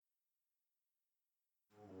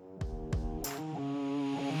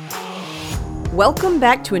Welcome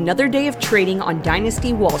back to another day of trading on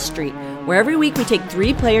Dynasty Wall Street, where every week we take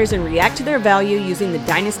 3 players and react to their value using the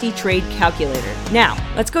Dynasty Trade Calculator. Now,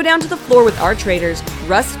 let's go down to the floor with our traders,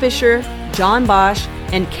 Russ Fisher, John Bosch,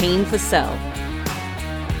 and Kane Fassell.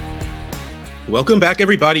 Welcome back,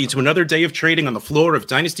 everybody, to another day of trading on the floor of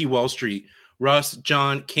Dynasty Wall Street. Russ,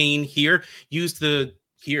 John, Kane here. Use the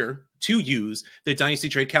Dynasty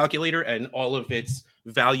Trade Calculator and all of its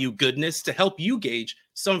value goodness to help you gauge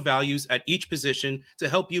some values at each position, to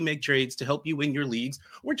help you make trades, to help you win your leagues,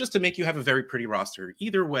 or just to make you have a very pretty roster.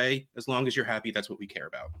 Either way, as long as you're happy, that's what we care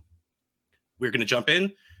about. We're going to jump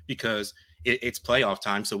in because it's playoff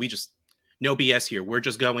time, so we just, no BS here. We're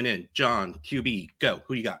just going in. John, QB, go.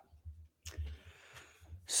 Who you got?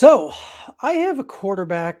 So I have a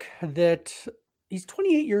quarterback that he's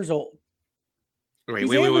 28 years old. Wait.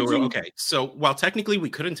 Okay. So while technically we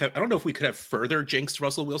couldn't have, I don't know if we could have further jinxed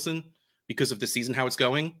Russell Wilson because of the season, how it's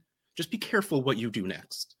going. Just be careful what you do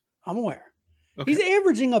next. I'm aware. Okay. He's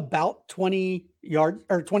averaging about 20 yards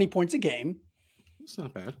or 20 points a game. It's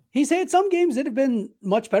not bad. He's had some games that have been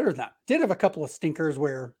much better than that. Did have a couple of stinkers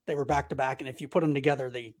where they were back to back, and if you put them together,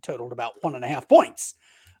 they totaled about 1.5 points.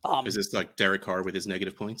 Is this like Derek Carr with his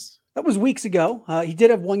negative points? That was weeks ago. He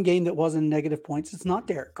did have one game that was in negative points. It's not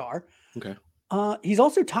Derek Carr. Okay. He's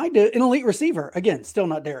also tied to an elite receiver. Again, still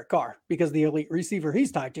not Derek Carr, because the elite receiver he's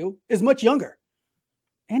tied to is much younger.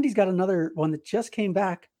 And he's got another one that just came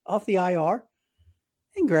back off the IR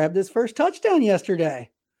and grabbed his first touchdown yesterday.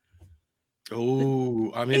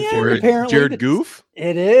 Oh, I'm in and for it. Jared Goff?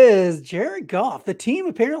 It is Jared Goff. The team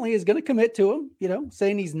apparently is going to commit to him,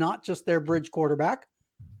 saying he's not just their bridge quarterback.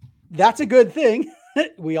 That's a good thing.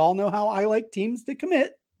 We all know how I like teams to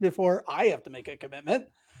commit before I have to make a commitment.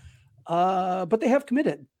 But they have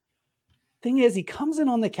committed. Thing is, he comes in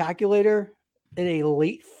on the calculator at a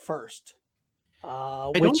late first.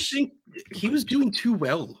 I don't think he was doing too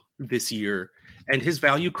well this year, and his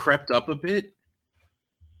value crept up a bit.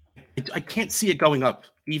 I can't see it going up,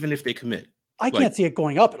 even if they commit. I can't see it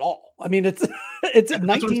going up at all. I mean, it's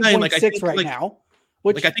 19.6 right now.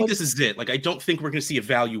 I think this is it. I don't think we're going to see a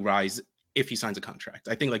value rise if he signs a contract.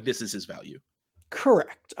 I think this is his value.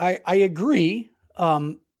 Correct. I agree.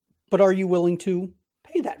 But are you willing to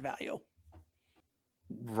pay that value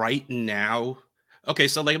right now? Okay,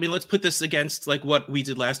 so let's put this against what we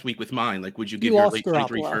did last week with mine. Would you give your late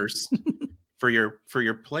 23 first for your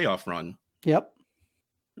playoff run? Yep.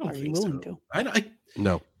 Are you willing to?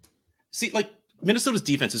 No. See, Minnesota's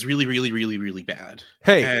defense is really, really, really, really bad.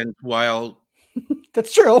 Hey, and while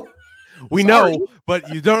that's true, we know, but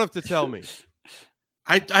you don't have to tell me.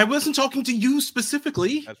 I wasn't talking to you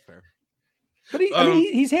specifically. That's fair. But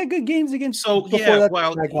he's had good games against. So yeah,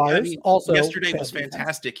 well, also yesterday was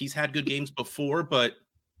fantastic. He's had good games before, but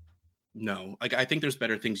no, I think there's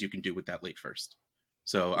better things you can do with that late first.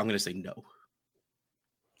 So I'm going to say no.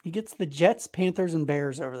 He gets the Jets, Panthers, and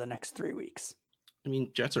Bears over the next 3 weeks. I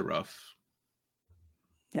mean, Jets are rough.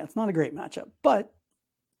 Yeah, it's not a great matchup, but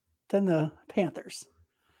then the Panthers.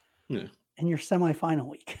 Yeah. In your semifinal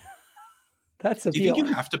week. That's a Do you think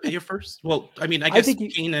you have to pay a first? Well, I mean, I guess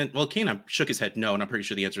Kane shook his head no, and I'm pretty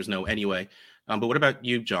sure the answer is no anyway. But what about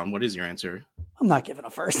you, John? What is your answer? I'm not giving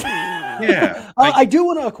a first. Yeah. I do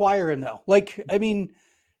want to acquire him, though. That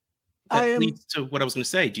leads to what I was going to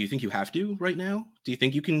say. Do you think you have to right now? Do you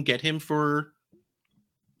think you can get him for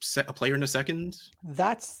a player in a second?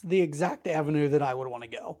 That's the exact avenue that I would want to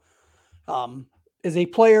go. Is a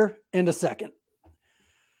player in a second.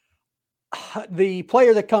 The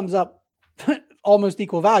player that comes up almost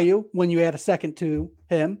equal value when you add a second to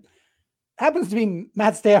him happens to be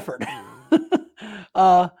Matt Stafford.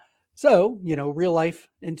 So, real life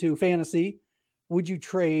into fantasy. Would you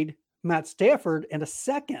trade Matt Stafford and a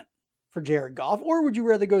second for Jared Goff, or would you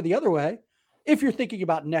rather go the other way if you're thinking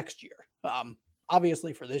about next year?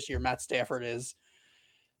 Obviously for this year, Matt Stafford is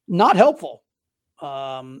not helpful.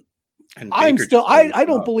 I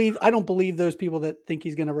don't believe those people that think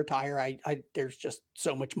he's going to retire. There's just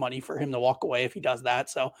so much money for him to walk away if he does that.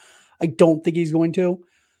 So I don't think he's going to.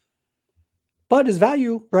 But his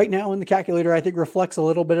value right now in the calculator, I think, reflects a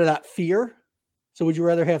little bit of that fear. So would you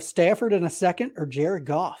rather have Stafford in a second or Jared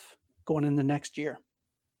Goff going in the next year?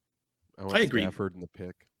 I agree. Stafford in the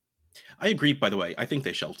pick. I agree, by the way. I think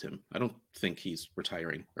they shelved him. I don't think he's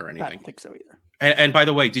retiring or anything. I don't think so either. And by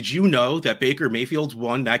the way, did you know that Baker Mayfield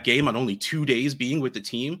won that game on only 2 days being with the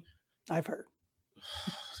team? I've heard.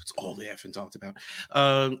 That's all they haven't talked about.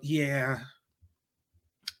 Yeah.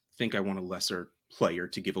 I think I want a lesser player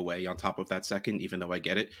to give away on top of that second, even though I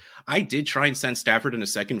get it. I did try and send Stafford in a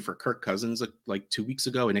second for Kirk Cousins 2 weeks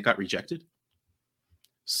ago, and it got rejected.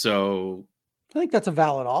 So I think that's a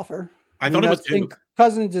valid offer. I thought it was too.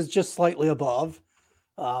 Cousins is just slightly above.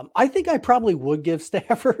 I think I probably would give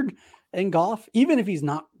Stafford and Goff, even if he's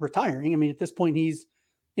not retiring. I mean, at this point, he's,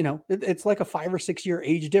 it's like a 5 or 6 year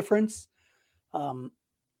age difference.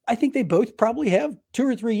 I think they both probably have 2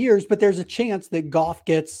 or 3 years, but there's a chance that Goff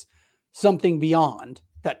gets something beyond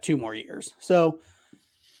that 2 more years. So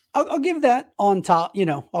I'll give that on top.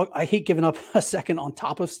 I hate giving up a second on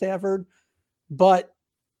top of Stafford, but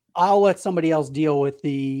I'll let somebody else deal with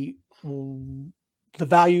the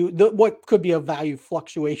value, what could be a value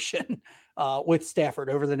fluctuation with Stafford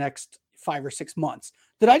over the next 5 or 6 months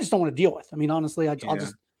that I just don't want to deal with. I mean, honestly, I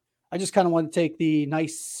just kind of want to take the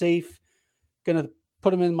nice, safe, going to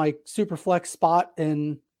put him in my super flex spot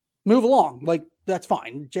and move along. Like, that's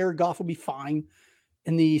fine. Jared Goff will be fine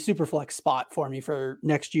in the super flex spot for me for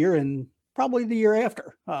next year and probably the year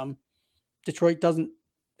after. Detroit doesn't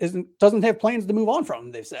have plans to move on from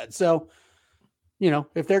him, they've said. So,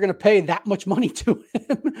 if they're going to pay that much money to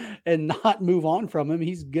him and not move on from him,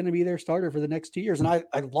 he's going to be their starter for the next 2 years. And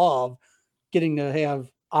I love getting to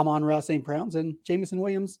have Amon-Ra St. Browns and Jameson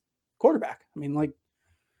Williams quarterback. I mean, like,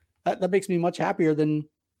 that makes me much happier than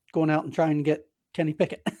going out and trying to get Kenny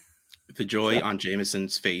Pickett. The joy on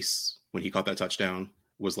Jameson's face when he caught that touchdown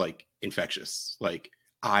was like infectious. Like,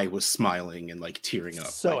 I was smiling and like tearing up.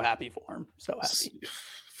 So happy for him. So happy.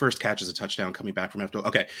 First catch as a touchdown coming back from after.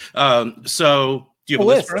 Okay. So do you have a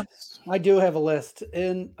list for us? I do have a list,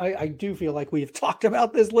 and I do feel like we've talked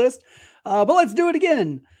about this list, but let's do it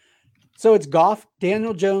again. So it's Goff,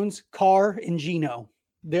 Daniel Jones, Carr, and Geno.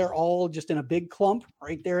 They're all just in a big clump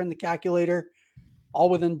right there in the calculator, all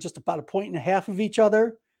within just about 1.5 points of each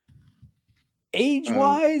other.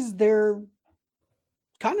 Age-wise, they're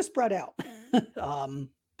kind of spread out.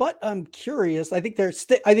 But I'm curious. I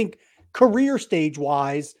think career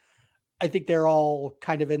stage-wise, I think they're all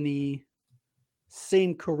kind of in the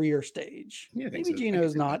same career stage. Yeah, maybe so.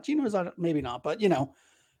 Geno's not. Geno's not, maybe not. But,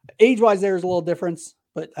 age-wise, there's a little difference.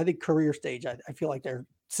 But I think career stage, I feel like they're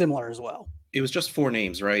similar as well. It was just 4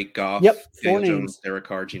 names, right? Goff, yep, 4 Daniel names. Jones, Derek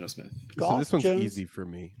Carr, Geno Smith. Goff, so this one's Jones, easy for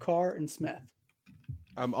me. Carr and Smith.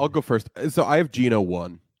 I'll go first. So I have Geno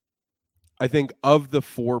 1. I think of the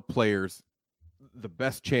 4 players, the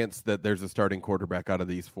best chance that there's a starting quarterback out of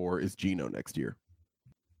these 4 is Geno next year.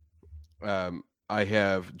 I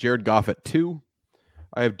have Jared Goff at 2.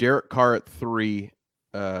 I have Derek Carr at 3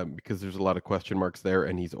 because there's a lot of question marks there,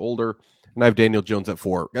 and he's older. And I have Daniel Jones at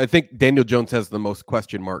 4. I think Daniel Jones has the most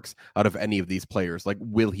question marks out of any of these players. Like,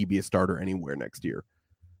 will he be a starter anywhere next year?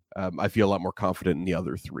 I feel a lot more confident in the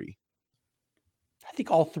other 3. I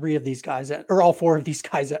think all 3 of these guys all 4 of these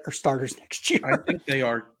guys that are starters next year. I think they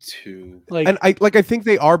are too. I think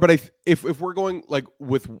they are, but if we're going like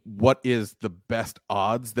with what is the best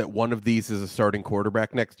odds that one of these is a starting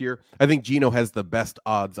quarterback next year, I think Geno has the best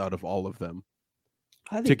odds out of all of them.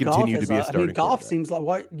 I think to continue to be a starting. Goff seems like,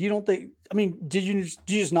 why you don't think? I mean, do you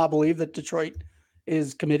just not believe that Detroit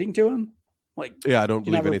is committing to him? Like, yeah, I don't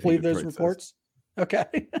believe anything. Believe those reports. Says.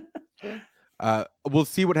 Okay. We'll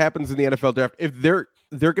see what happens in the NFL draft. If they're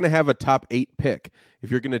going to have a top 8 pick,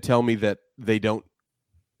 if you're going to tell me that they don't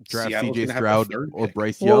draft CJ Stroud or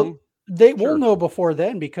Bryce Young, they will know before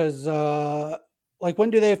then because, like, when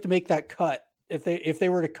do they have to make that cut? If they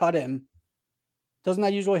were to cut him. Doesn't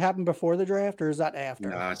that usually happen before the draft, or is that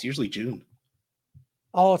after? Nah, it's usually June.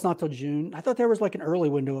 Oh, it's not till June. I thought there was like an early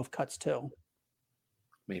window of cuts too.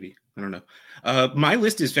 Maybe. I don't know. My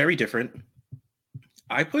list is very different.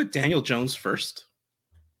 I put Daniel Jones first,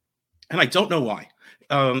 and I don't know why.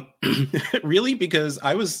 Really, because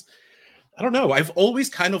I don't know. I've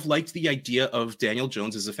always kind of liked the idea of Daniel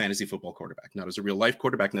Jones as a fantasy football quarterback, not as a real life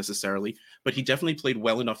quarterback necessarily, but he definitely played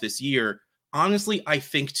well enough this year. Honestly, I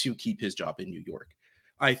think to keep his job in New York.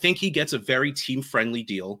 I think he gets a very team-friendly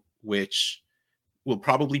deal, which will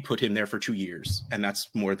probably put him there for 2 years, and that's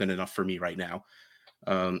more than enough for me right now.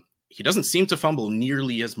 He doesn't seem to fumble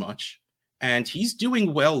nearly as much, and he's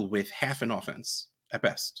doing well with half an offense at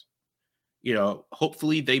best.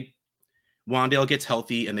 Hopefully Wan'Dale gets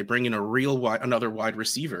healthy and they bring in another wide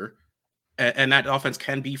receiver, and that offense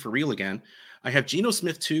can be for real again. I have Geno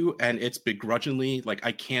Smith too, and it's begrudgingly, like,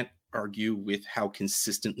 I can't argue with how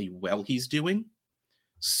consistently well he's doing.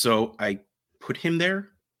 So I put him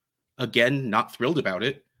there. Again, not thrilled about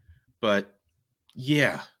it, but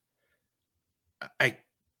yeah.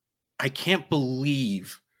 I can't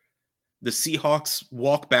believe the Seahawks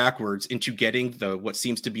walk backwards into getting what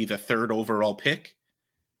seems to be the 3rd overall pick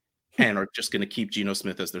and are just going to keep Geno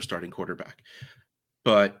Smith as their starting quarterback.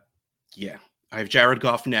 But yeah, I have Jared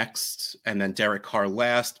Goff next and then Derek Carr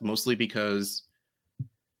last, mostly because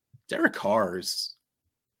Derek Carr's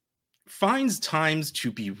finds times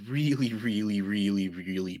to be really, really, really,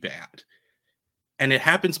 really bad. And it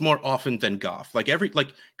happens more often than Goff. Like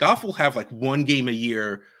Goff will have like one game a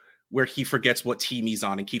year where he forgets what team he's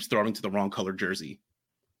on and keeps throwing to the wrong color jersey.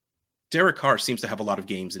 Derek Carr seems to have a lot of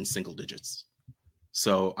games in single digits.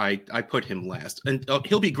 So I put him last. And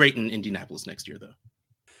he'll be great in Indianapolis next year, though.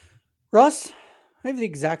 Russ, I have the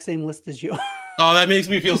exact same list as you. Oh, that makes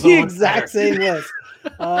me feel so the much exact better. same list.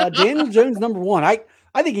 Daniel Jones, number one.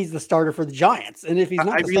 I think he's the starter for the Giants. And if he's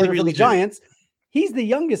not the starter for the Giants, he's the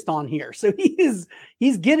youngest on here. So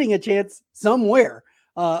he's getting a chance somewhere.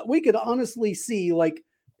 We could honestly see like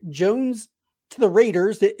Jones to the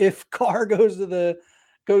Raiders if Carr goes to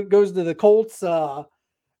the Colts.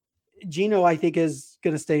 Geno, I think, is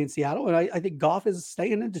going to stay in Seattle, and I think Goff is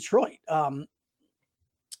staying in Detroit.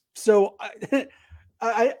 So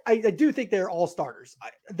I do think they're all starters.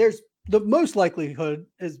 There's the most likelihood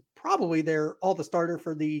is probably they're all the starter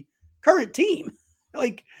for the current team.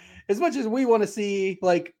 Like, as much as we want to see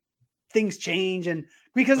like things change, and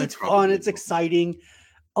because it's fun, it's exciting,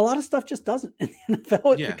 a lot of stuff just doesn't in the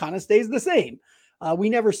NFL. It kind of stays the same. We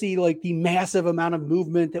never see like the massive amount of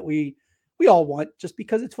movement that we all want, just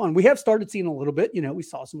because it's fun. We have started seeing a little bit, we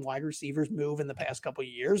saw some wide receivers move in the past couple of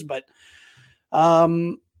years, but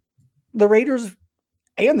the Raiders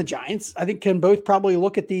and the Giants, I think, can both probably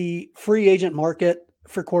look at the free agent market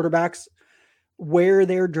for quarterbacks, where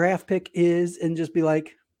their draft pick is, and just be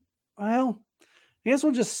like, well, I guess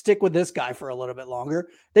we'll just stick with this guy for a little bit longer.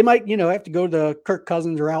 They might, have to go the Kirk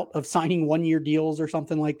Cousins route of signing 1-year deals or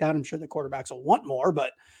something like that. I'm sure the quarterbacks will want more,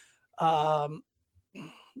 but they're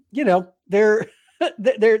going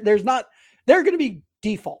to be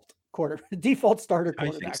default starter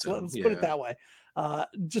quarterbacks. So. Let's put it that way.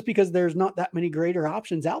 Just because there's not that many greater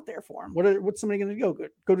options out there for him. What's somebody going to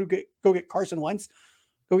go get Carson Wentz,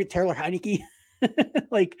 go get Taylor Heineke?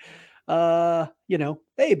 Like,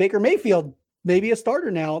 hey, Baker Mayfield, maybe a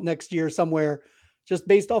starter now next year somewhere, just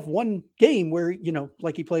based off one game where,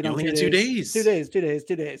 like he played on 2 days. So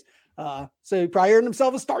he probably earned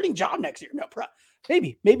himself a starting job next year. No,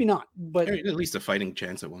 maybe not, but at least a fighting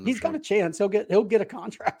chance at one. He's got a chance. He'll get a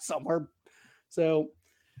contract somewhere. So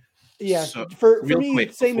yeah, so, for me,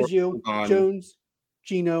 quick, same as you, Jones,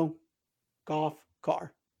 Geno, Goff,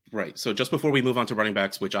 Carr. Right. So just before we move on to running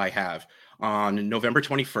backs, which I have, on November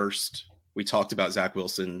 21st, we talked about Zach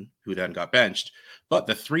Wilson, who then got benched. But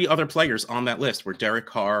the 3 other players on that list were Derek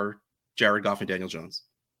Carr, Jared Goff, and Daniel Jones.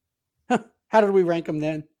 How did we rank them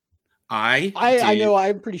then? I know.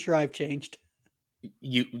 I'm pretty sure I've changed.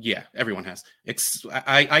 Yeah, everyone has.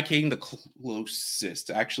 I came the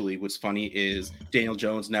closest. Actually, what's funny is Daniel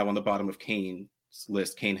Jones now on the bottom of Kane's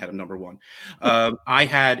list. Kane had him number 1. I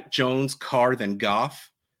had Jones, Carr, then Goff.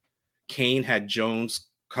 Kane had Jones,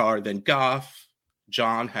 Carr, then Goff.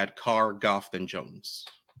 John had Carr, Goff, then Jones.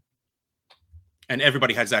 And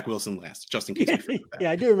everybody had Zach Wilson last, just in case.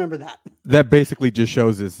 Yeah, I do remember that. That basically just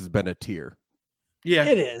shows this has been a tier. Yeah,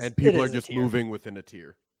 it is. And people are just moving within a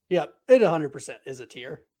tier. Yeah, it 100% is a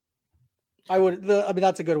tier.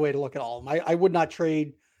 That's a good way to look at all of them. I would not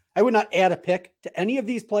add a pick to any of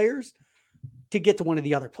these players to get to one of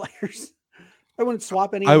the other players. I wouldn't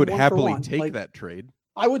swap any. I would happily take that trade.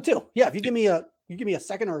 I would too. Yeah, if you give me a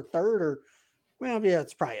second or a third, or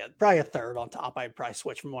it's probably a third on top. I'd probably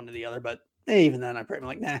switch from one to the other, but even then, I'd probably be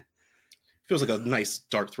like, nah. Feels like a nice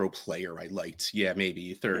dart throw player I liked. Yeah,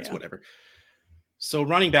 maybe thirds, whatever. So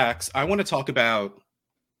running backs, I want to talk about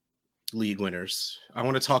league winners. I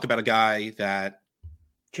want to talk about a guy that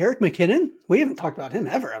Jerick McKinnon. We haven't talked about him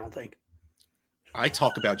ever, I don't think. I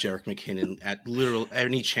talk about Jerick McKinnon at literal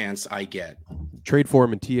any chance I get. Trade for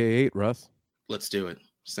him in TA8, Russ. Let's do it.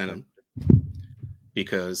 Send him.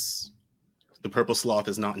 Because the purple sloth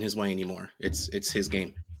is not in his way anymore. It's his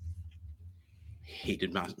game.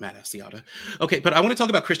 Hated Matt Asiata. Okay, but I want to talk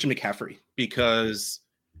about Christian McCaffrey, because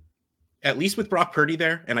at least with Brock Purdy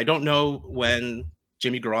there, and I don't know when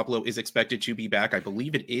Jimmy Garoppolo is expected to be back. I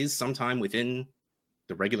believe it is sometime within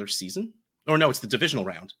the regular season. Or no, it's the divisional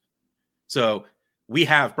round. So we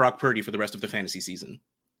have Brock Purdy for the rest of the fantasy season.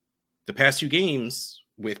 The past 2 games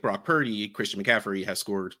with Brock Purdy, Christian McCaffrey has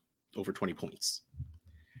scored over 20 points.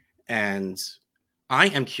 And I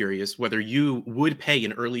am curious whether you would pay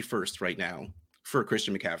an early first right now for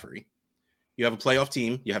Christian McCaffrey. You have a playoff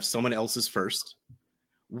team. You have someone else's first.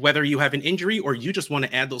 Whether you have an injury or you just want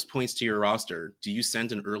to add those points to your roster, do you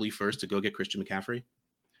send an early first to go get Christian McCaffrey?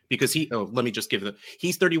 Because let me just give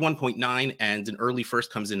he's 31.9 and an early first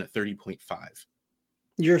comes in at 30.5.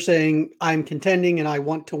 You're saying I'm contending and I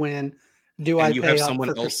want to win. Do I pay have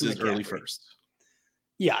someone else's early first?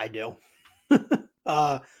 Yeah, I do.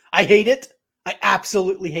 I hate it. I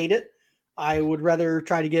absolutely hate it. I would rather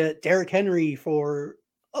try to get Derrick Henry for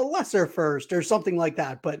a lesser first or something like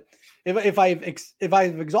that. But if I've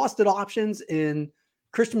exhausted options and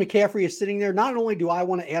Christian McCaffrey is sitting there, not only do I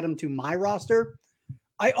want to add him to my roster,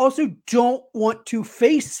 I also don't want to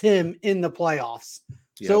face him in the playoffs.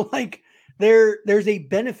 Yep. So like there's a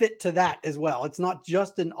benefit to that as well. It's not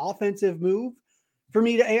just an offensive move for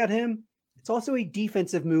me to add him. It's also a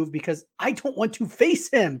defensive move because I don't want to face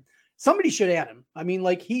him. Somebody should add him. I mean,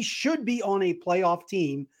 like he should be on a playoff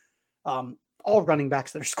team. All running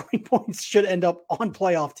backs that are scoring points should end up on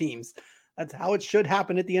playoff teams. That's how it should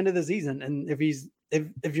happen at the end of the season. And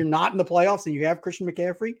if you're not in the playoffs and you have Christian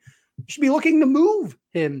McCaffrey, you should be looking to move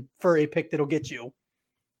him for a pick that'll get you,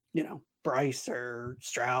 Bryce or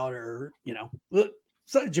Stroud or,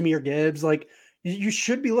 Jahmyr Gibbs. Like you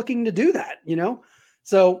should be looking to do that,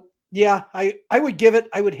 So yeah, I would give it.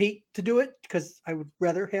 I would hate to do it because I would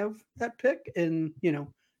rather have that pick in,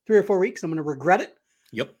 3 or 4 weeks. I'm going to regret it.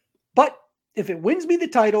 Yep. But if it wins me the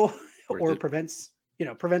title or prevents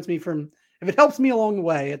me from, if it helps me along the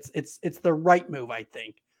way, it's the right move. I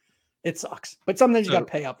think it sucks, but sometimes you got to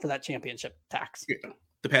pay up for that championship tax.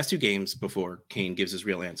 The past 2 games before Kane gives his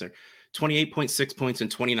real answer, 28.6 points and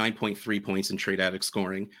 29.3 points in trade addict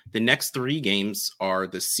scoring. The next 3 games are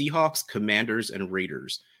the Seahawks, Commanders, and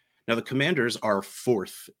Raiders. Now the Commanders are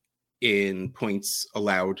 4th in points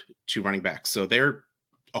allowed to running backs. So they're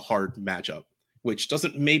a hard matchup, which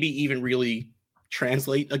doesn't maybe even really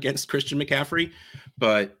translate against Christian McCaffrey,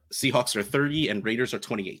 but Seahawks are 30 and Raiders are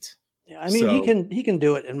 28. Yeah, I mean, he can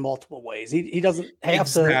do it in multiple ways. He doesn't have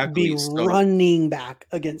to be running back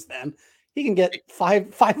against them. He can get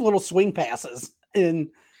five little swing passes, and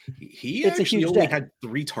he actually only had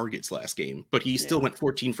 3 targets last game, but he still went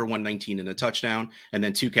 14 for 119 and a touchdown, and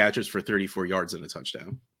then 2 catches for 34 yards and a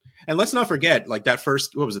touchdown. And let's not forget, like that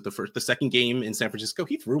first, the second game in San Francisco,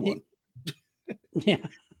 he threw one. Yeah.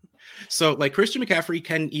 So like Christian McCaffrey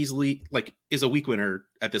can easily is a week winner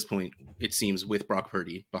at this point, it seems, with Brock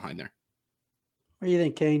Purdy behind there. What do you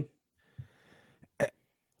think, Kane?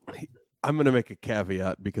 I'm going to make a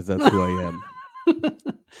caveat because that's who I am.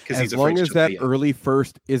 As long as that early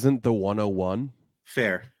first isn't the 101.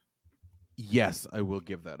 Fair. Yes, I will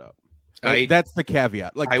give that up. That's the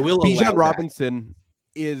caveat. Like I will. Bijan Robinson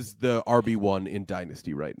is the RB1 in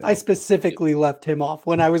Dynasty right now. I specifically left him off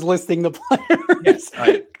when I was listing the players. Yes,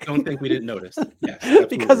 I don't think we didn't notice. Yes,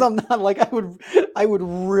 because I'm not like I would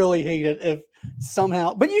really hate it if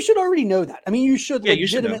somehow, but you should already know that. I mean, you should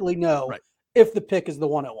legitimately know if the pick is the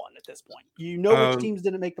 101 at this point. Which teams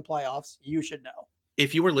didn't make the playoffs. You should know.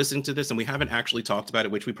 If you were listening to this and we haven't actually talked about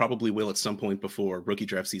it, which we probably will at some point before rookie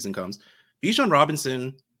draft season comes, Bijan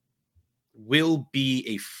Robinson will be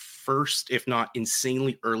a first, if not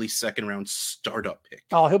insanely early second round startup pick.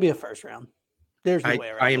 Oh, he'll be a first round. There's no way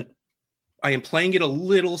around it. I am playing it a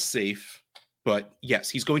little safe, but yes,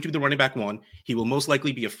 he's going to be the running back 1. He will most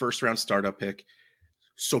likely be a first round startup pick.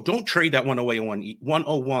 So don't trade that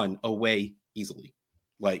 101 away easily.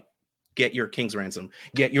 Like, get your King's ransom,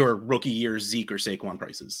 get your rookie year Zeke or Saquon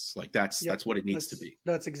prices. Like that's what it needs to be.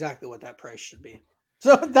 That's exactly what that price should be.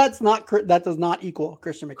 So that does not equal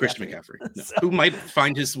Christian McCaffrey. No. Who might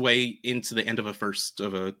find his way into the end of a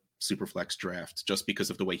Superflex draft just because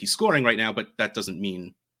of the way he's scoring right now, but that doesn't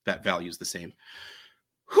mean that value is the same.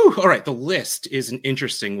 Whew. All right, the list is an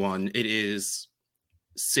interesting one. It is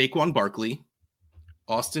Saquon Barkley,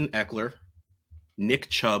 Austin Eckler, Nick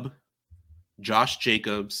Chubb, Josh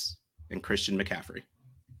Jacobs, and Christian McCaffrey.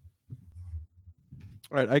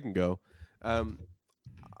 All right, I can go.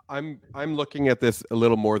 I'm looking at this a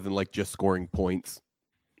little more than like just scoring points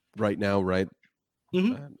right now, right?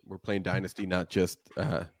 Mm-hmm. We're playing Dynasty, not just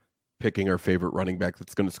picking our favorite running back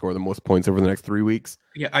that's going to score the most points over the next 3 weeks.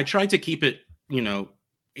 Yeah, I tried to keep it,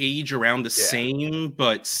 age around the same,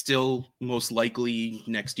 but still most likely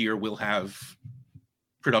next year we'll have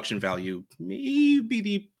production value. Maybe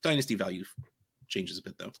the Dynasty value changes a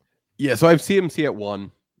bit though. Yeah, so I have CMC at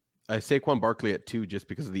 1. I have Saquon Barkley at 2 just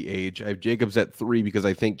because of the age. I have Jacobs at 3 because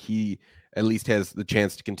I think he at least has the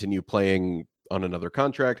chance to continue playing on another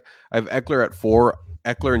contract. I have Eckler at 4.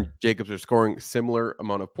 Eckler and Jacobs are scoring similar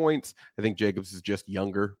amount of points. I think Jacobs is just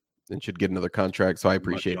younger and should get another contract, so I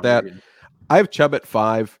appreciate that. I have Chubb at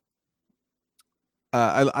 5.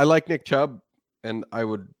 I like Nick Chubb, and I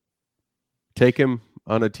would take him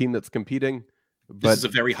on a team that's competing. But this is a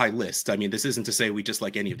very high list. I mean, this isn't to say we just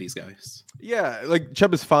like any of these guys. Yeah, like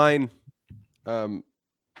Chubb is fine. I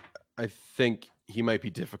think he might be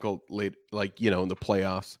difficult late, in the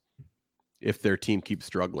playoffs if their team keeps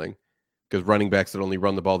struggling, because running backs that only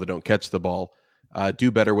run the ball, that don't catch the ball,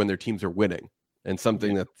 do better when their teams are winning. And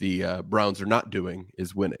something that the Browns are not doing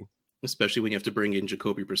is winning. especially when you have to bring in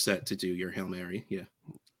Jacoby Brissett to do your Hail Mary. Yeah.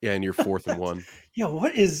 Yeah, and you're 4th and 1. Yeah,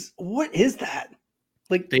 what is that?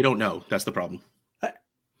 Like, They don't know. That's the problem.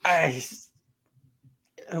 I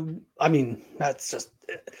mean, that's just.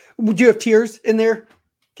 Would you have tiers in there,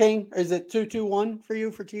 Kane? Or is it 2-2-1 for you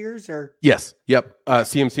for tiers? Or Yes. Yep.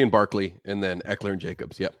 CMC and Barkley, and then Eckler and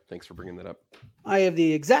Jacobs. Yep. Thanks for bringing that up. I have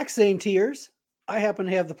the exact same tiers. I happen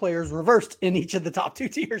to have the players reversed in each of the top 2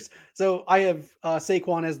 tiers. So I have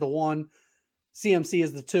Saquon as the 1, CMC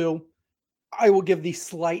as the 2. I will give the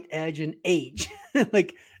slight edge in age.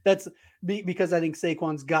 Like that's because I think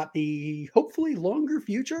Saquon's got the hopefully longer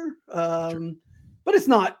future. But it's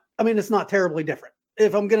not, I mean, it's not terribly different.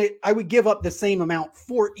 If I would give up the same amount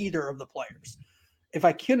for either of the players. If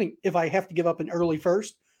I have to give up an early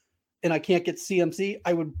first and I can't get CMC,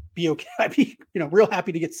 I would be okay. I'd be, real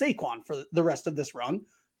happy to get Saquon for the rest of this run,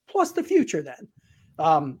 plus the future then.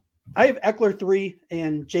 I have Eckler 3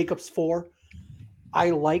 and Jacobs 4. I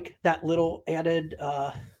like that little added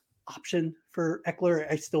option for Eckler.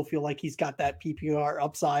 I still feel like he's got that PPR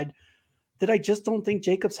upside that I just don't think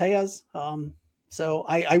Jacobs has. So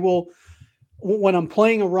I will, when I'm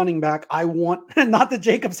playing a running back, I want, not that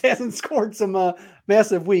Jacobs hasn't scored some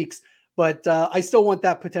massive weeks, but I still want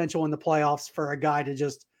that potential in the playoffs for a guy to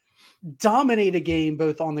just dominate a game,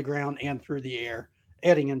 both on the ground and through the air,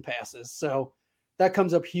 adding in passes. So that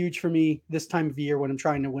comes up huge for me this time of year when I'm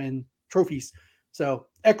trying to win trophies. So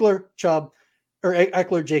Eckler, Chubb, or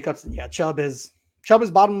Eckler, Jacobs, and yeah, Chubb is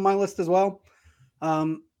bottom of my list as well.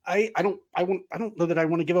 I don't know that I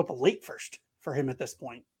want to give up a late first for him at this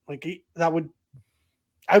point. Like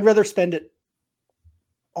I'd rather spend it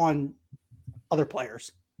on other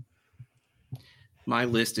players. My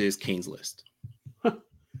list is Kane's list.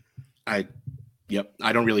 I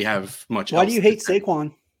don't really have much. Why do you hate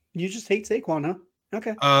Saquon? You just hate Saquon, huh?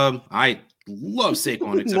 Okay. I love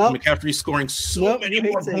Saquon, except McCaffrey's scoring so many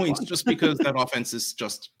more points just because that offense is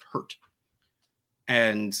just hurt.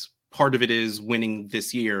 And part of it is winning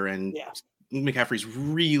this year, and McCaffrey's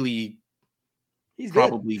really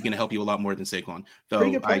probably going to help you a lot more than Saquon. Though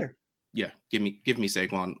pretty good player. Give me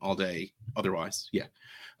Saquon all day. Otherwise,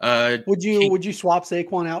 would you swap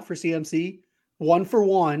Saquon out for CMC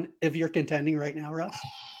 1-for-1 if you're contending right now, Russ?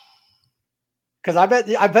 Because I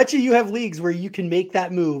bet you have leagues where you can make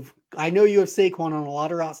that move. I know you have Saquon on a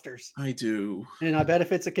lot of rosters. I do. And I bet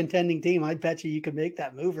if it's a contending team, I bet you can make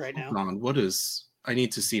that move right now. I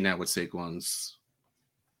need to see now what Saquon is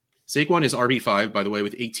RB5, by the way,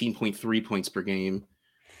 with 18.3 points per game.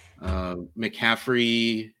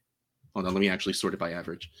 McCaffrey, hold on, let me actually sort it by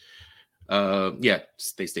average. They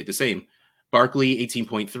stayed the same. Barkley,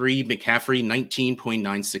 18.3, McCaffrey,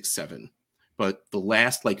 19.967. But the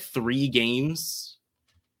last 3 games,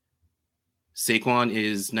 Saquon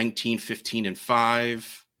is 19, 15, and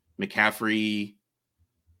 5. McCaffrey,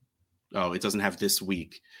 it doesn't have this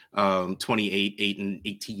week. 28, 8, and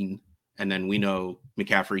 18. And then we know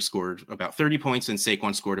McCaffrey scored about 30 points and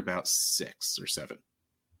Saquon scored about 6 or 7.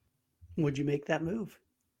 Would you make that move?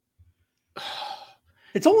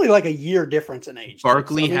 It's only like a year difference in age.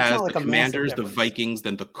 Barkley has the Commanders, the Vikings,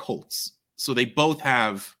 then the Colts. So they both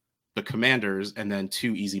have the Commanders and then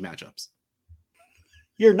 2 easy matchups.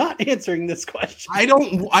 You're not answering this question. I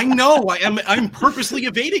know. I'm purposely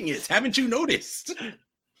evading it. Haven't you noticed?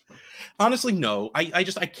 Honestly, no. I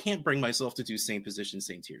can't bring myself to do same position,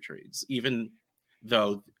 same tier trades, even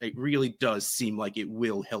though it really does seem like it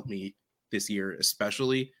will help me this year,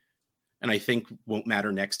 especially. And I think won't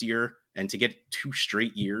matter next year. And to get 2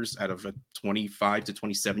 straight years out of a 25 to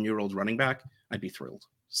 27-year-old running back, I'd be thrilled.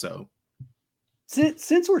 So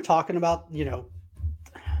since we're talking about,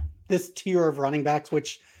 this tier of running backs,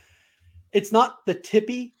 which it's not the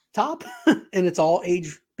tippy top and it's all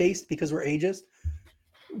age based because we're ageist.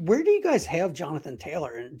 Where do you guys have Jonathan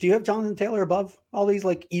Taylor? And do you have Jonathan Taylor above all these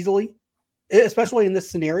easily, especially in this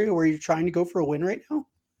scenario where you're trying to go for a win right now?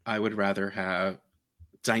 I would rather have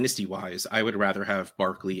dynasty wise. I would rather have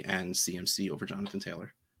Barkley and CMC over Jonathan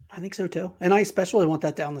Taylor. I think so too. And I especially want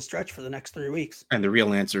that down the stretch for the next 3 weeks. And the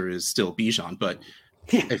real answer is still Bijan. But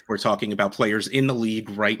if we're talking about players in the league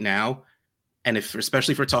right now, and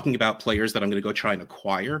especially if we're talking about players that I'm going to go try and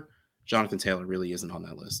acquire, Jonathan Taylor really isn't on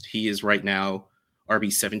that list. He is right now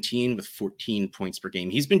RB17 with 14 points per game.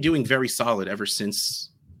 He's been doing very solid ever since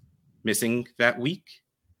missing that week.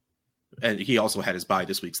 And he also had his bye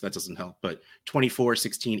this week, so that doesn't help. But 24,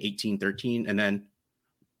 16, 18, 13. And then,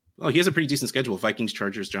 he has a pretty decent schedule. Vikings,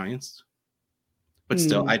 Chargers, Giants. But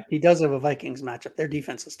still, he does have a Vikings matchup. Their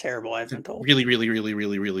defense is terrible, I've been told. Really, really, really,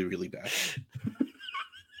 really, really, really bad.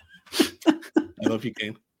 I love you,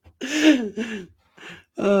 Kane.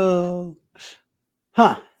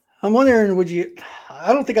 I'm wondering, would you?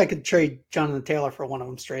 I don't think I could trade Jonathan Taylor for one of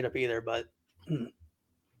them straight up either, but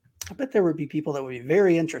I bet there would be people that would be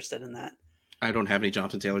very interested in that. I don't have any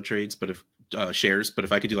Jonathan Taylor trades, but if shares, but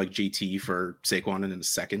if I could do like JT for Saquon and in a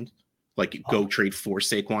second, like go trade for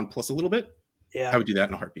Saquon plus a little bit, Yeah, I would do that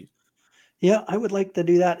in a heartbeat. Yeah, I would like to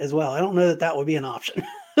do that as well. I don't know that that would be an option.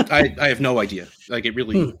 I have no idea. Like it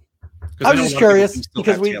really. I was just curious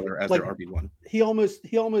because we Taylor as like their RB1. He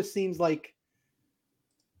almost seems like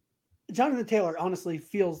Jonathan Taylor. Honestly,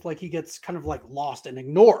 feels like he gets kind of like lost and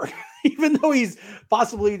ignored, even though he's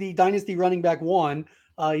possibly the dynasty running back one.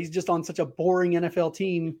 He's just on such a boring NFL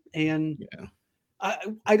team, and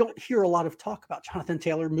I don't hear a lot of talk about Jonathan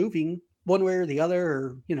Taylor moving one way or the other,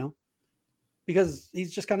 or because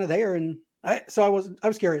he's just kind of there. And I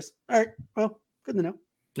was curious. All right, well, good to know.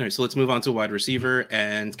 All right, so let's move on to wide receiver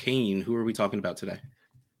and Kane. Who are we talking about today?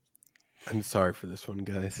 I'm sorry for this one,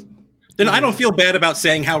 guys. Then I don't feel bad about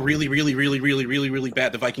saying how really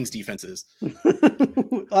bad the Vikings defense is.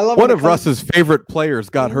 I love one of Russ's favorite players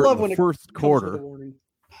got hurt in the first quarter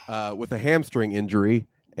with a hamstring injury,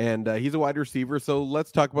 and he's a wide receiver. So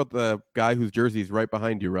let's talk about the guy whose jersey is right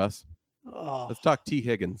behind you, Russ. Let's talk T.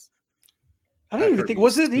 Higgins. I don't even think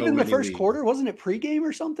was it even the first quarter? Wasn't it pregame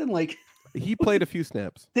or something like? He played a few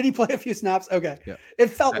snaps. Did he play a few snaps? Okay. Yeah. It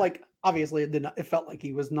felt like obviously it did not. It felt like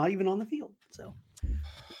he was not even on the field.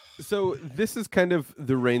 So this is kind of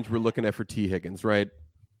the range we're looking at for T. Higgins, right?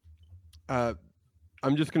 I'm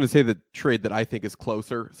just going to say the trade that I think is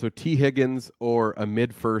closer. So T. Higgins or a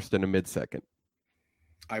mid-first and a mid-second.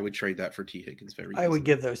 I would trade that for T. Higgins very easily. I would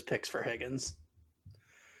give those picks for Higgins.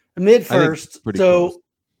 Mid-first. So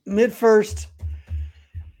mid-first.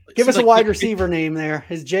 Give us a wide receiver name there.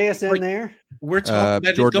 Is JSN there? We're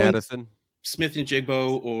talking Jordan Addison. Smith and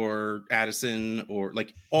Jigbo or Addison or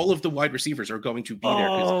like all of the wide receivers are going to be there.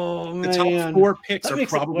 The top 4 picks are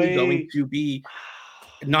probably going to be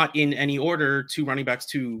not in any order, 2 running backs,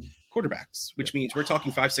 2 quarterbacks, which means we're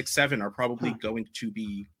talking 5, 6, 7 are probably going to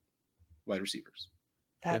be wide receivers.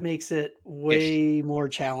 That makes it way more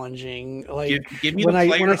challenging. Like give me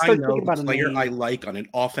the player I like on an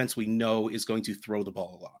offense we know is going to throw the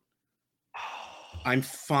ball a lot. I'm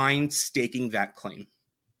fine staking that claim.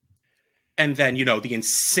 And then, the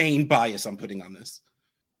insane bias I'm putting on this.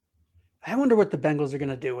 I wonder what the Bengals are going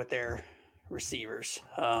to do with their receivers.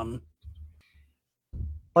 Like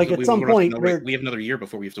at some point, we have another year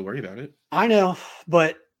before we have to worry about it. I know,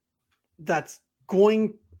 but that's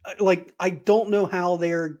going. Like I don't know how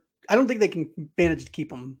I don't think they can manage to keep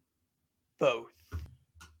them both.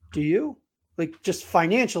 Do you? Like just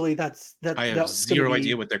financially, I have zero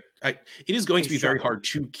idea what they're. It is going to be very hard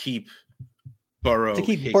to keep Burrow,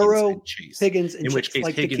 Higgins, and in which case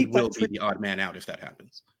like, Higgins will be the odd man out if that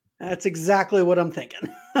happens. That's exactly what I'm thinking.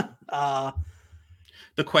 The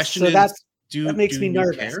question is, that makes me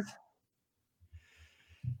nervous. Care?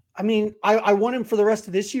 I mean, I want him for the rest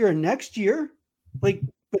of this year and next year. Like,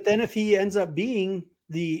 but then if he ends up being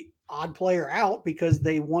the odd player out because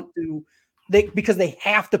they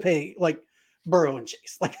have to pay like Burrow and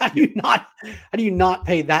Chase. Like, how do you not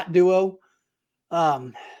pay that duo?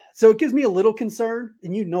 So it gives me a little concern,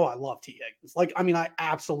 and I love T. Higgins. Like, I mean, I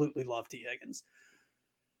absolutely love T. Higgins.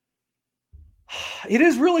 It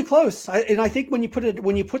is really close, and I think when you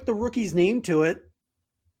put the rookie's name to it,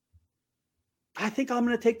 I think I'm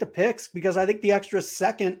going to take the picks because I think the extra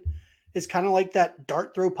second is kind of like that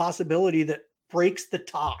dart throw possibility that breaks the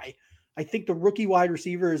tie. I think the rookie wide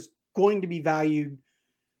receiver is going to be valued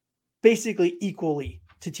basically equally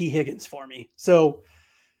to T. Higgins for me. So,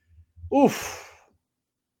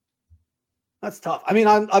 that's tough. I mean,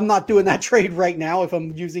 I'm not doing that trade right now if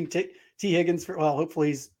I'm using T. Higgins hopefully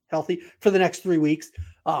he's healthy for the next 3 weeks.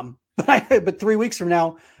 But 3 weeks from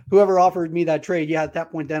now, whoever offered me that trade, at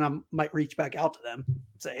that point, then I might reach back out to them and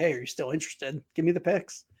say, hey, are you still interested? Give me the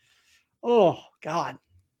picks. Oh God.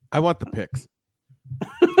 I want the picks.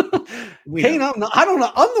 Kane, I don't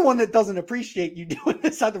know. I'm the one that doesn't appreciate you doing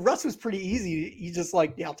this. The Russ was pretty easy. You just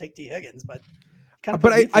I'll take T. Higgins, but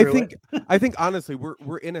I think honestly,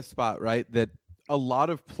 we're in a spot, right, that a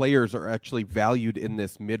lot of players are actually valued in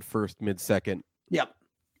this mid-first, mid-second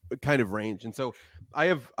kind of range. And so I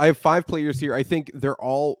have 5 players here. I think they're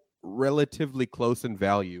all relatively close in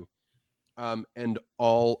value. And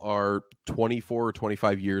all are 24 or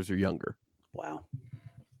 25 years or younger. Wow.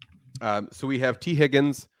 So we have T.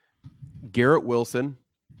 Higgins, Garrett Wilson,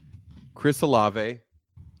 Chris Olave,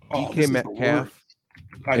 DK Metcalf,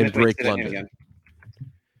 and Drake London.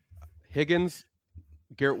 Higgins,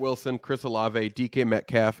 Garrett Wilson, Chris Olave, DK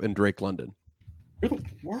Metcalf, and Drake London. You're the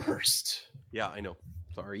worst. Yeah, I know.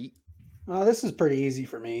 Sorry. This is pretty easy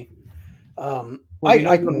for me.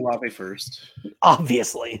 I can Olave first.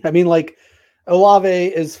 Obviously. I mean, like, Olave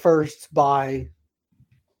is first by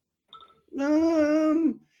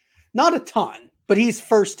not a ton, but he's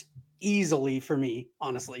first easily for me,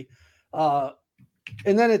 honestly. And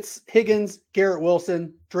then it's Higgins, Garrett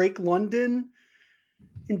Wilson, Drake London,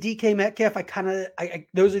 and DK Metcalf. I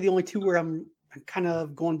those are the only two where I'm kind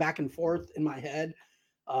of going back and forth in my head.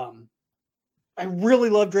 I really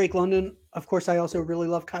love Drake London. Of course, I also really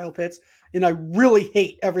love Kyle Pitts, and I really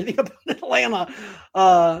hate everything about Atlanta.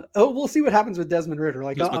 We'll see what happens with Desmond Ridder.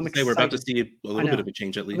 Like, I'm excited. We're about to see a little bit of a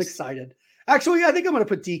change at least. I'm excited. Actually, I think I'm going to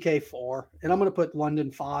put DK 4, and I'm going to put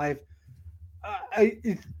London 5.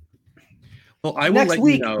 Well, I will next let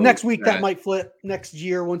week. you know Next week that might flip. Next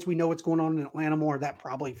year, once we know what's going on in Atlanta more, that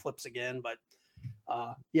probably flips again. But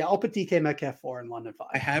yeah, I'll put DK Metcalf 4 and London 5.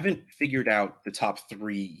 I haven't figured out the top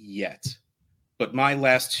 3 yet, but my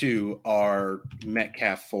last 2 are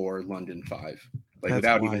Metcalf 4, London 5. Like, That's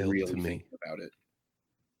without even wild really to me. thinking about it,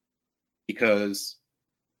 because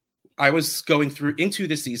I was going through into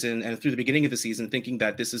the season and through the beginning of the season thinking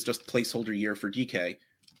that this is just placeholder year for DK.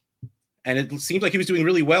 And it seemed like he was doing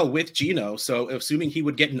really well with Geno. So assuming he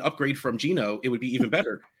would get an upgrade from Geno, it would be even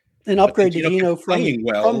better. An upgrade to Geno Geno kept playing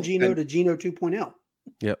well, from Geno to Geno 2.0.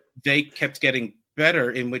 Yep. They kept getting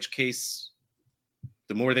better, in which case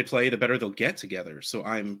the more they play, the better they'll get together. So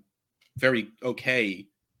I'm very okay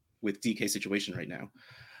with DK's situation right now.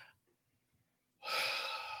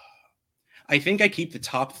 I think I keep the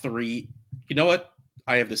top 3. You know what?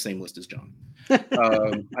 I have the same list as John.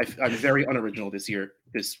 I'm very unoriginal this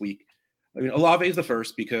week. I mean, Olave is the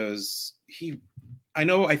first because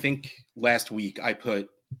I think last week I put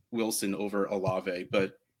Wilson over Olave,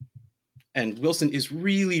 and Wilson is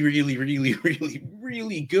really, really, really, really,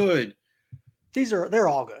 really good. They're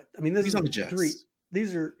all good. I mean, He's on the Jets.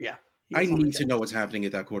 These are, yeah. I need to know what's happening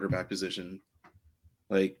at that quarterback position.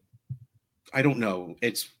 Like, I don't know.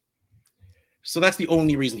 So that's the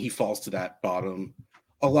only reason he falls to that bottom.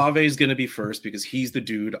 Olave is going to be first because he's the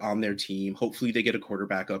dude on their team. Hopefully they get a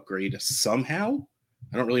quarterback upgrade somehow.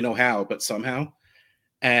 I don't really know how, but somehow.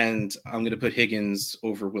 And I'm going to put Higgins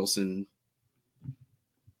over Wilson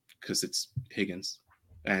because it's Higgins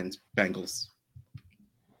and Bengals.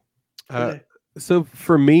 So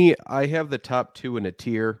for me, I have the top 2 in a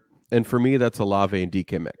tier. And for me, that's Olave and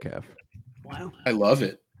DK Metcalf. Wow. I love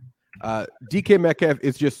it. DK Metcalf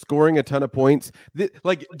is just scoring a ton of points.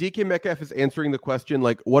 Like, DK Metcalf is answering the question,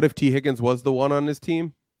 like, what if T. Higgins was the one on his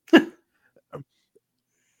team?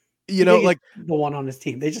 Like the one on his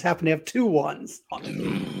team. They just happen to have 2 ones on his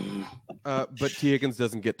team. But T. Higgins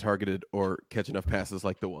doesn't get targeted or catch enough passes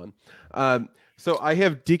like the one. So I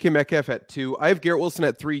have DK Metcalf at 2. I have Garrett Wilson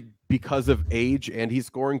at 3 because of age, and he's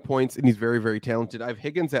scoring points, and he's very, very talented. I have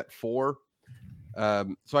Higgins at 4.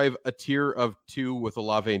 So I have a tier of 2 with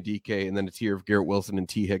Olave and DK, and then a tier of Garrett Wilson and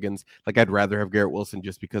T. Higgins. Like, I'd rather have Garrett Wilson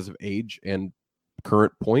just because of age and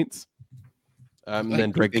current points. And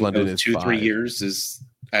then Drake London is 2-3 years is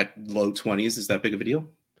at low 20s. Is that big of a deal?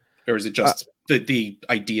 Or is it just the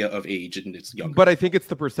idea of age and it's younger? But I think it's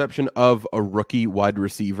the perception of a rookie wide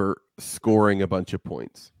receiver scoring a bunch of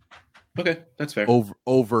points. Okay, that's fair.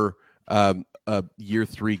 Over a year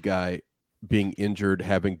 3 guy being injured,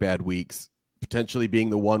 having bad weeks, potentially being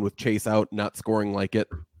the one with Chase out, not scoring like it.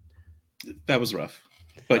 That was rough.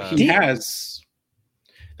 But he has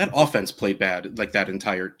that offense played bad like that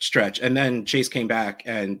entire stretch. And then Chase came back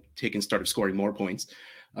and Higgins started scoring more points.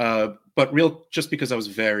 But just because I was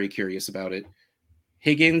very curious about it,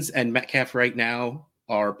 Higgins and Metcalf right now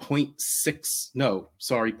are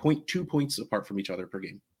 0.2 points apart from each other per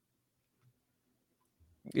game.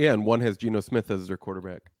 Yeah, and one has Geno Smith as their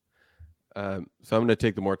quarterback. So I'm going to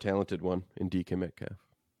take the more talented one in DK Metcalf.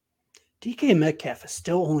 DK Metcalf is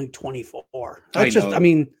still only 24.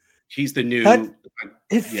 He's the new.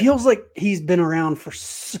 It feels like he's been around for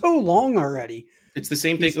so long already. It's the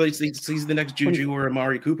same thing. He's the next Juju or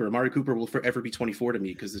Amari Cooper. Amari Cooper will forever be 24 to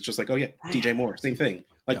me because it's just like, oh yeah, DJ Moore, same thing.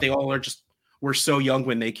 Like they all are we're so young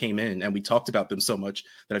when they came in, and we talked about them so much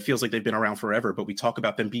that it feels like they've been around forever. But we talk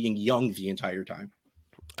about them being young the entire time.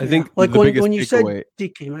 I think like when you said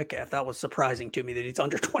DK Metcalf, that was surprising to me that he's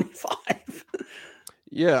under 25.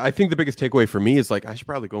 Yeah, I think the biggest takeaway for me is like I should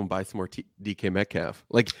probably go and buy some more DK Metcalf.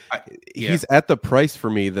 Like he's at the price for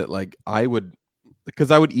me that like I would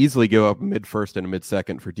easily go up mid first and a mid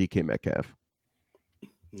second for DK Metcalf.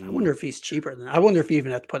 I wonder if he's cheaper than. I wonder if you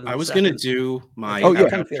even have to put. I was going to do my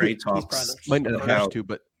trade talks. Might not have to,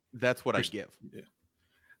 but that's what I give. Yeah.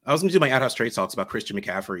 I was going to do my outhouse trade talks about Christian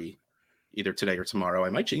McCaffrey either today or tomorrow. I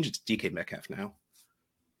might change it to DK Metcalf now.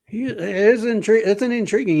 It's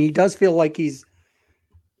intriguing. He does feel like he's.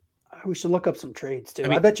 We should look up some trades too. I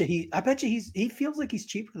mean- I bet you he feels like he's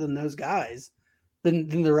cheaper than those guys than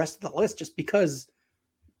the rest of the list, just because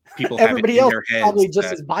People have it everybody in else their is probably heads just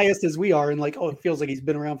that- as biased as we are, and like, oh, it feels like he's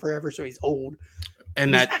been around forever, so he's old.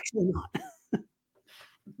 and He's that actually not.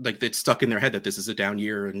 like it's stuck in their head that this is a down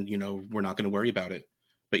year and we're not going to worry about it.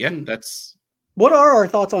 But yeah, that's What are our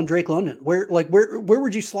thoughts on Drake London? Where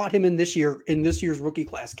would you slot him in this year's rookie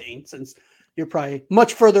class, Kane? Since you're probably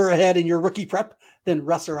much further ahead in your rookie prep than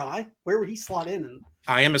Russ or I. Where would he slot in? And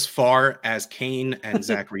I am as far as Kane and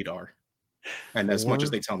Zach Reed are, and as much as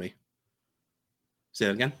 4? they tell me. Say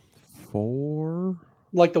that again. 4?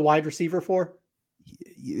 like the wide receiver for?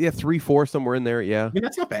 Yeah, 3, 4, somewhere in there. Yeah. I mean,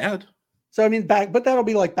 that's not bad. So I mean, but that'll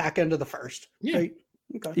be like back end of the first. Yeah. Right?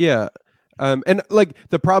 Okay. Yeah. And like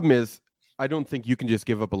the problem is, I don't think you can just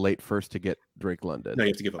give up a late first to get Drake London. No, you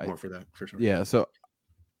have to give up more for that, for sure. Yeah. So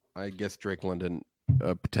I guess Drake London,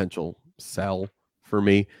 a potential sell for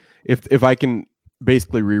me. If I can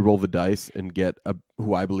basically re-roll the dice and get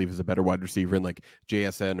who I believe is a better wide receiver in like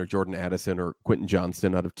JSN or Jordan Addison or Quentin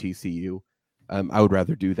Johnston out of TCU, I would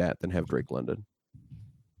rather do that than have Drake London.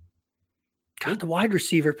 God, the wide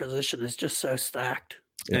receiver position is just so stacked.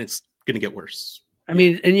 And it's going to get worse. I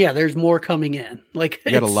mean, and yeah, there's more coming in. Like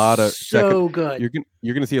You got a it's lot of so good.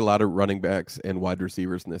 You're gonna see a lot of running backs and wide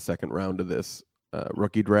receivers in the second round of this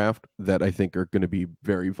rookie draft that I think are going to be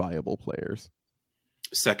very viable players.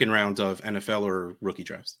 Second round of NFL or rookie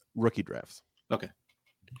drafts. Rookie drafts. Okay.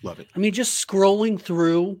 Love it. I mean, just scrolling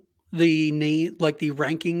through the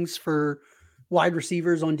rankings for wide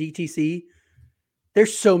receivers on DTC,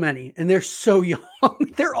 there's so many, and they're so young.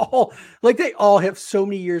 They all have so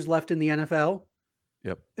many years left in the NFL.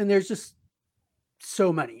 Yep. And there's just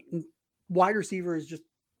so many. Wide receiver is just,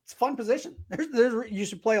 it's a fun position. You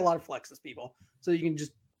should play a lot of flexes, people, so you can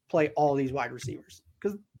just play all these wide receivers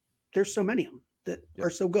because there's so many of them that are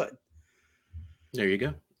so good. There you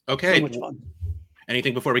go. Okay. So much fun.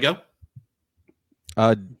 Anything before we go?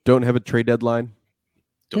 Don't have a trade deadline.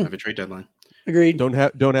 Don't have a trade deadline. Agreed. Don't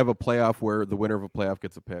have a playoff where the winner of a playoff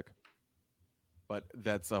gets a pick. But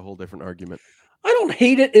that's a whole different argument. I don't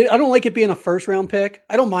hate it. I don't like it being a first round pick.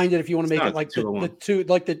 I don't mind it if you want to make it like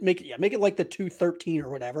make it like the 213 or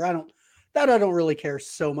whatever. I don't really care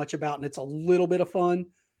so much about, and it's a little bit of fun.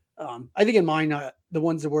 I think in mine, the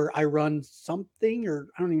ones where I run something, or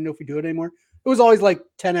I don't even know if we do it anymore. It was always like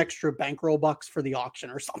 10 extra bankroll bucks for the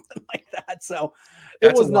auction or something like that. So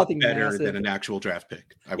That's it was a lot nothing better massive. than an actual draft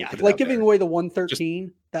pick. I will put it like out giving there. away the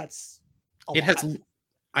 113. That's a It lot. has.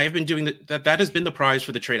 I have been doing that. That has been the prize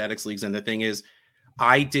for the Trade Addicts leagues. And the thing is,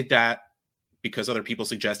 I did that because other people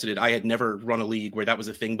suggested it. I had never run a league where that was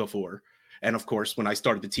a thing before. And of course, when I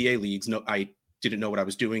started the TA leagues, I didn't know what I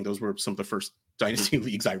was doing. Those were some of the first dynasty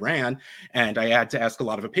leagues I ran. And I had to ask a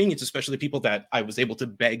lot of opinions, especially people that I was able to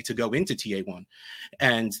beg to go into TA1.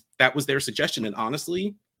 And that was their suggestion. And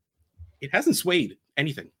honestly, it hasn't swayed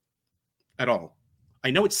anything at all. I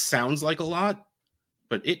know it sounds like a lot,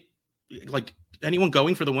 but like anyone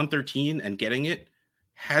going for the 113 and getting it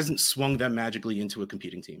hasn't swung them magically into a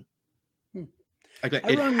competing team. Like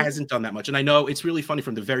it hasn't done that much. And I know it's really funny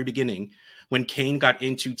from the very beginning when Kane got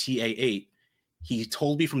into TA8, he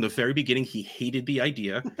told me from the very beginning he hated the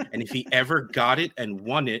idea. And if he ever got it and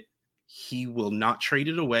won it, he will not trade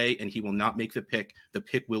it away and he will not make the pick. The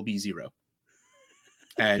pick will be 0.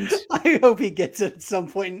 And I hope he gets it at some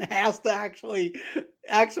point and has to actually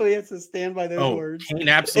has to stand by those words. Kane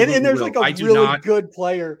absolutely And there's will. like a I do really not good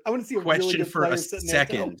player. I want to see a question really good for player a sitting there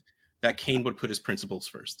too. second that Kane would put his principles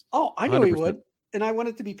first. Oh, I know he 100%. would, and I want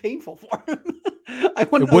it to be painful for him.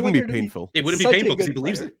 It wouldn't be painful. It wouldn't be such a painful because he good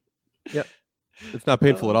believes player. it. Yep. It's not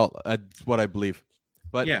painful at all. That's what I believe.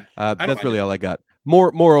 But Yeah, that's really all I got.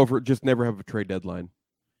 Moreover, just never have a trade deadline.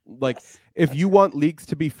 Like if you want leagues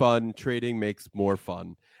to be fun, trading makes more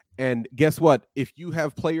fun. And guess what? If you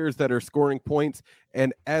have players that are scoring points,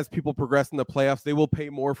 and as people progress in the playoffs, they will pay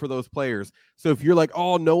more for those players. So if you're like,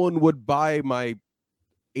 oh, no one would buy my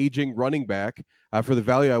aging running back for the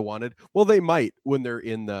value I wanted, well, they might when they're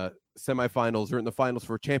in the semifinals or in the finals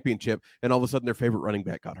for a championship, and all of a sudden their favorite running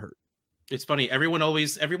back got hurt. It's funny.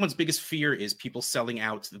 Everyone's biggest fear is people selling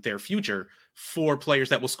out their future for players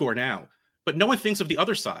that will score now. But no one thinks of the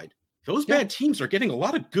other side. Those bad teams are getting a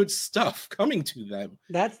lot of good stuff coming to them.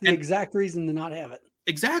 That's the exact reason to not have it.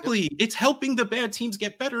 Exactly. It's helping the bad teams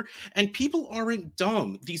get better. And people aren't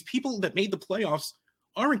dumb. These people that made the playoffs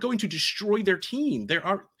aren't going to destroy their team.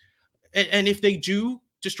 And if they do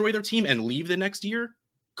destroy their team and leave the next year,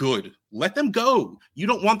 good. Let them go. You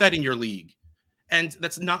don't want that in your league. And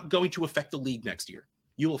that's not going to affect the league next year.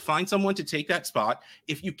 You will find someone to take that spot.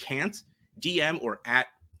 If you can't, DM or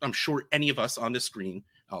I'm sure any of us on the screen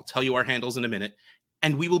I'll tell you our handles in a minute,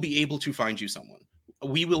 and we will be able to find you someone.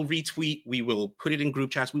 We will retweet, we will put it in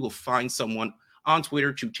group chats, we will find someone on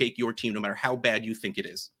Twitter to take your team, no matter how bad you think it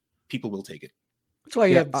is. People will take it. That's why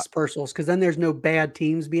you have dispersals, because then there's no bad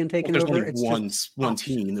teams being taken there's over. Only one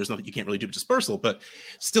team. There's nothing, you can't really do dispersal, but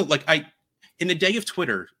still, like, in the day of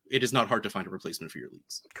Twitter, it is not hard to find a replacement for your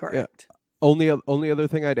leagues. Correct. Yeah. Only other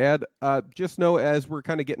thing I'd add, just know as we're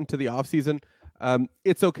kind of getting to the off season,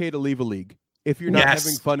 it's okay to leave a league. If you're not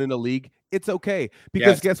having fun in a league, it's okay.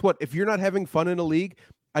 Because guess what? If you're not having fun in a league,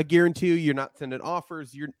 I guarantee you're not sending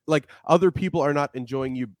offers. You're like, other people are not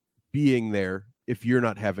enjoying you being there if you're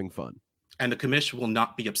not having fun. And the commission will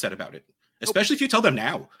not be upset about it, especially if you tell them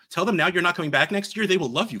now. Tell them now you're not coming back next year. They will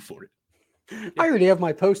love you for it. I already have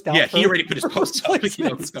my post out. Yeah, he already put his post up. He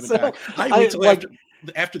knows it's coming back. I wait till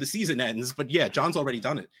after the season ends, but yeah, John's already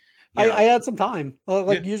done it. I had some time.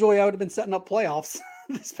 Usually I would have been setting up playoffs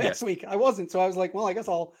this past week. I wasn't, so I was like, well, I guess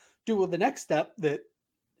I'll do the next step that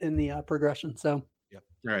in the progression. So.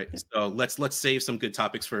 All right, so let's save some good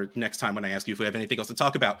topics for next time when I ask you if we have anything else to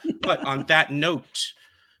talk about. But on that note,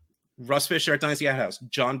 Russ Fisher at Dynasty House,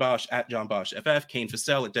 John Bosch at John Bosch FF, Kane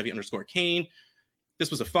Fassell at Devi_Kane.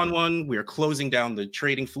 This was a fun one. We are closing down the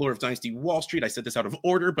trading floor of Dynasty Wall Street. I said this out of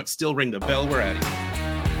order, but still ring the bell. We're out of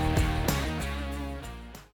here.